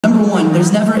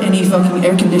there's never any fucking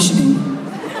air conditioning.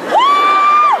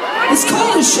 It's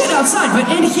cold as shit outside,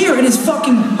 but in here it is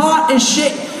fucking hot as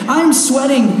shit. I'm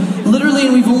sweating, literally,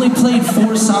 and we've only played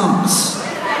 4 songs.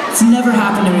 It's never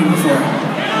happened to me before.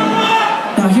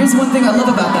 Now here's one thing I love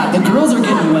about that. The girls are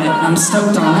getting wet, and I'm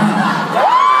stoked on that.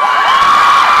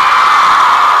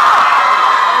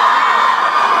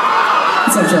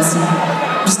 What's up, Justin?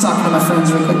 I'm just talking to my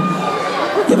friends real quick.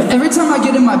 Yeah, but every time I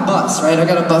get in my bus, right, I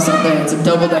got a bus up there. It's a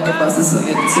double-decker bus. It's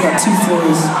got 2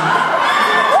 floors.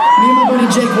 Me and my buddy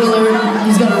Jake Willard,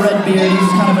 he's got a red beard.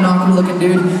 He's kind of an awkward-looking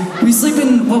dude. We sleep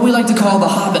in what we like to call the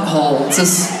Hobbit hole. It's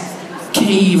this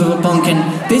cave of a bunk, and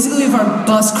basically if our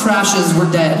bus crashes,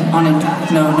 we're dead on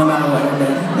impact. No matter what, we're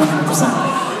dead,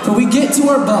 100%. But we get to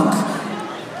our bunk,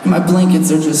 and my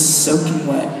blankets are just soaking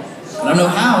wet. I don't know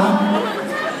how.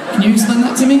 Can you explain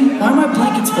that to me? Why are my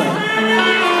blankets wet?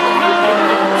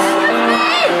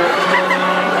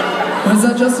 What is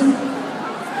that, Justin?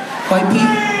 White pee?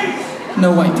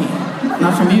 No white pee.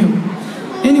 Not from you.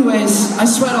 Anyways, I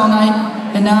sweat all night,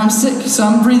 and now I'm sick. So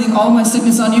I'm breathing all my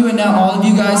sickness on you, and now all of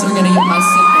you guys are gonna get my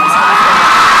sickness.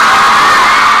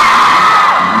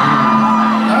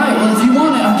 Alright, well if you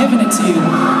want it, I'm giving it to you.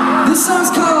 This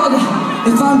song's called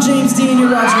If I'm James Dean,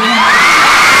 You're Roger.